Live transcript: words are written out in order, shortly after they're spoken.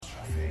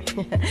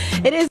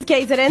It is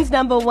KZN's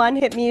number one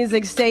hit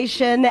music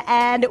station,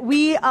 and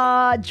we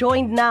are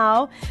joined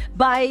now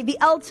by the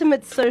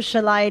ultimate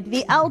socialite,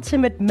 the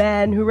ultimate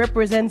man who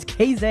represents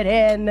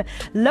KZN,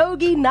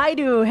 Logie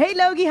Naidoo. Hey,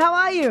 Logie, how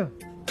are you?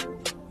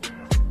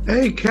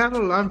 Hey,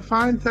 Carol, I'm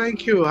fine,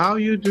 thank you. How are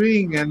you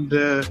doing? And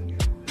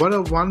what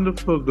a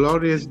wonderful,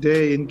 glorious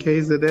day in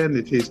KZN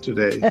it is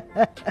today.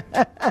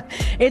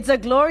 It's a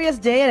glorious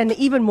day, and an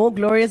even more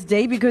glorious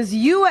day because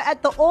you were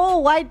at the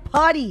all-white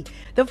party,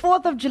 the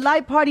 4th of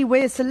July party,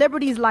 where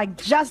celebrities like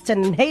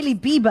Justin and Hailey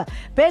Bieber,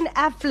 Ben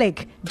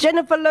Affleck,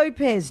 Jennifer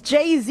Lopez,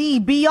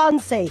 Jay-Z,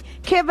 Beyonce,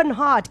 Kevin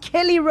Hart,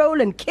 Kelly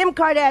Rowland, Kim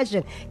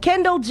Kardashian,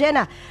 Kendall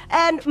Jenner,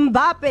 and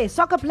Mbappe,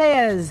 soccer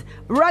players,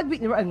 rugby,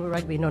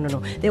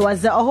 no. There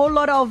was a whole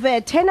lot of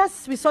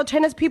tennis. We saw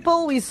tennis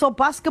people, we saw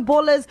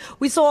basketballers,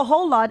 we saw a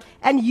whole lot,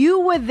 and you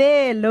were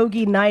there,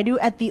 Logie Naidoo,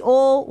 at the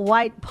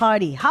all-white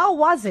party. How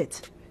was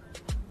it?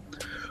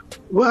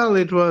 Well,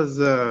 it was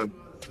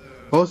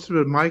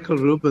hosted by Michael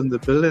Rubin, the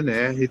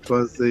billionaire. It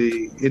was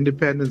the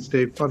Independence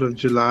Day, 4th of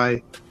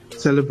July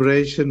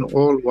celebration,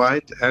 all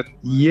white. And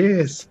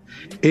yes,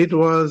 it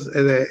was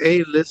the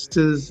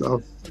A-listers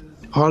of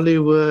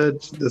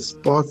Hollywood, the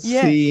sports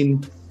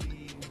scene,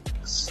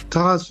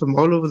 stars from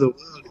all over the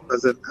world. It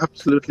was an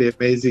absolutely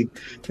amazing.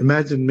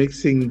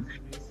 Imagine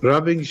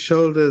rubbing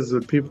shoulders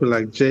with people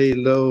like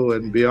J-Lo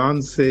and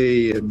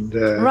Beyonce and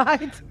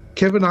right.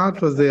 Kevin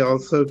Hart was there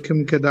also,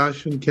 Kim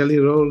Kardashian, Kelly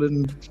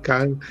Rowland,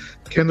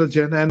 Kendall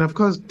Jenner, and of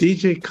course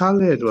DJ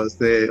Khaled was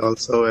there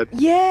also. And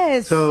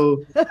yes.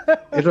 So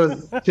it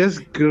was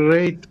just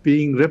great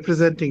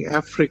representing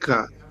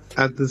Africa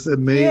at this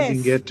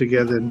amazing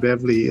get-together in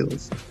Beverly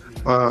Hills.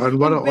 And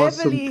what an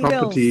awesome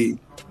property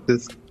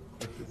this.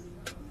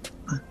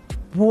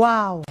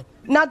 Wow.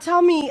 Now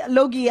tell me,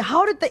 Logie,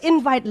 how did the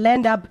invite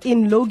land up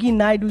in Logie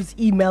Naidoo's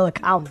email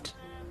account?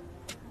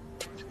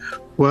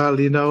 Well,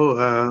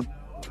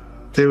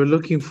 they were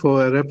looking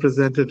for a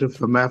representative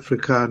from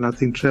Africa, and I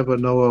think Trevor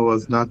Noah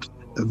was not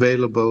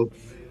available.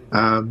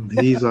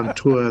 He's on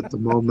tour at the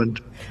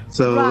moment.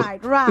 So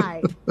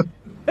right.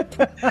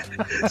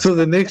 So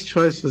the next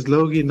choice was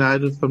Logie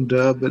Naidoo from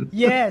Durban.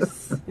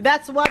 Yes,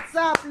 that's what's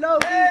up,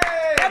 Logie. Hey,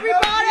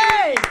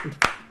 everybody!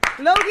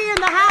 Logie in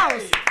the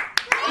house.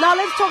 Now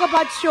let's talk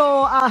about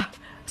your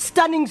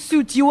stunning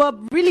suit. You were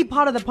really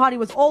part of the party. It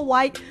was all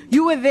white.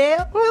 You were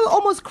there,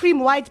 almost cream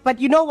white, but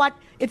you know what?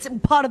 It's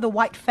part of the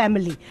white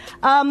family.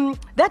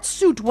 That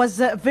suit was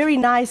very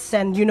nice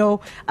and,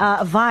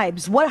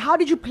 vibes. How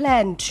did you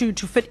plan to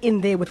fit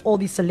in there with all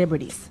these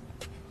celebrities?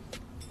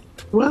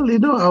 Well,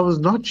 I was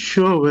not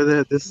sure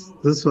whether this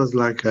was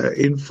like an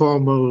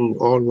informal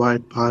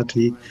all-white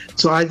party.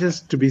 So I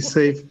just, to be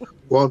safe,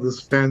 wore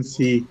this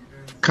fancy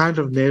kind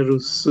of Nehru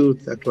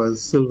suit that was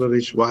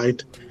silverish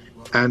white.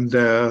 And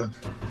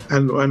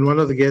one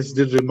of the guests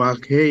did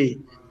remark, hey,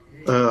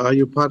 are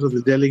you part of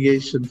the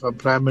delegation from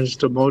Prime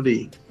Minister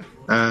Modi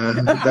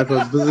that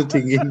was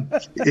visiting in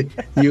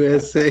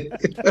USA?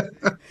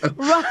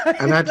 Right.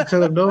 And I had to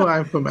tell them, no,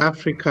 I'm from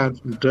Africa, I'm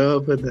from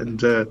Durban. And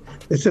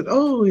they said,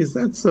 oh, is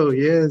that so?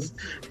 Yes.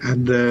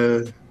 And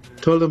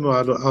told them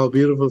about our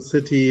beautiful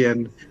city.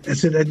 And I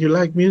said, and you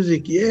like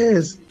music?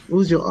 Yes.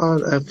 Who's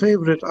your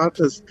favorite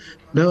artist?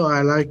 No,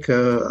 I like,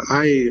 for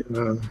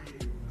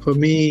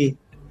me,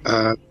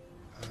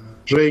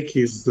 Drake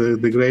is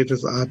the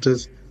greatest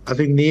artist. I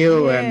think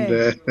Neo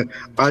and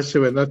Asha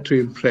were not too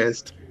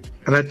impressed.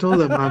 And I told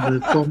them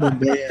I'm a former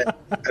mayor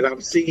and I'm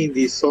singing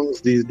these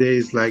songs these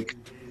days like,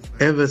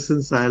 ever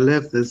since I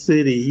left the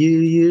city,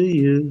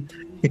 you.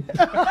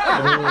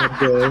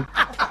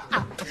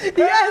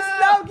 Yes,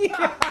 Logie.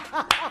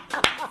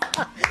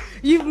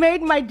 You've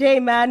made my day,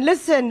 man.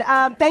 Listen,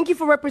 thank you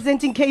for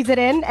representing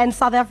KZN and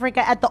South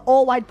Africa at the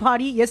all-white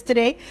party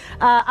yesterday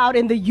out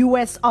in the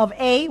US of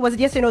A. Was it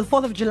yesterday? No, the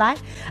 4th of July.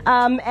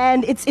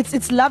 And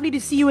it's lovely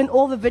to see you in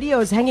all the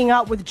videos hanging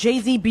out with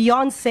Jay-Z,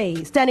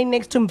 Beyonce, standing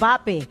next to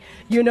Mbappe.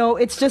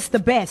 It's just the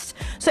best.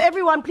 So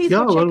everyone, please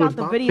go check out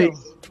the video.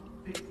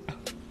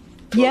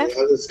 Yeah,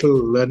 I was still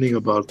learning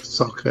about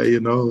soccer,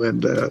 and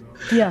and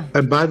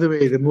by the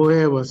way, the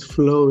Moët was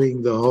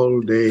flowing the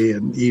whole day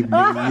and evening.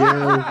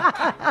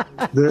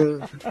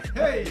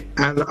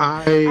 And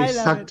I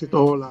sucked it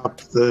all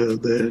up.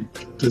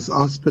 This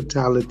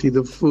hospitality,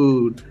 the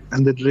food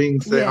and the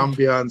drinks, the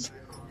ambiance,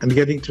 and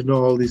getting to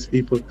know all these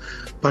people.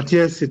 But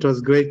yes, it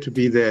was great to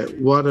be there.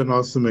 What an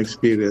awesome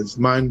experience!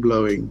 Mind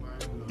blowing.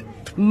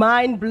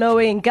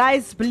 Mind-blowing.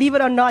 Guys, believe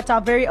it or not,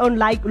 our very own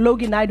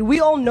Logie Naidoo,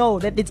 we all know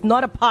that it's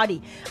not a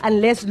party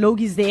unless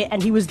Logie's there,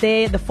 and he was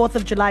there, the 4th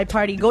of July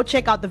party. Go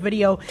check out the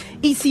video,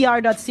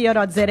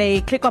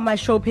 ecr.co.za. Click on my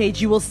show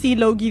page. You will see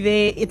Logie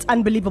there. It's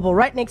unbelievable.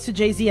 Right next to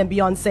Jay-Z and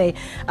Beyonce,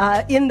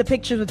 in the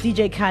pictures with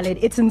DJ Khaled.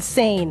 It's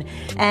insane.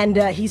 And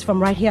he's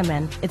from right here,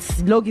 man.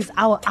 Logie's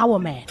our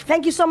man.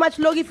 Thank you so much,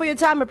 Logie, for your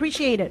time.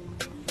 Appreciate it.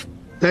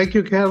 Thank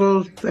you,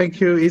 Carol.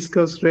 Thank you, East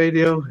Coast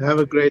Radio. Have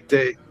a great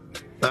day.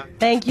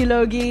 Thank you,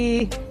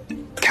 Logie.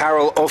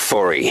 Carol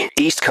Ofori,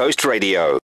 East Coast Radio.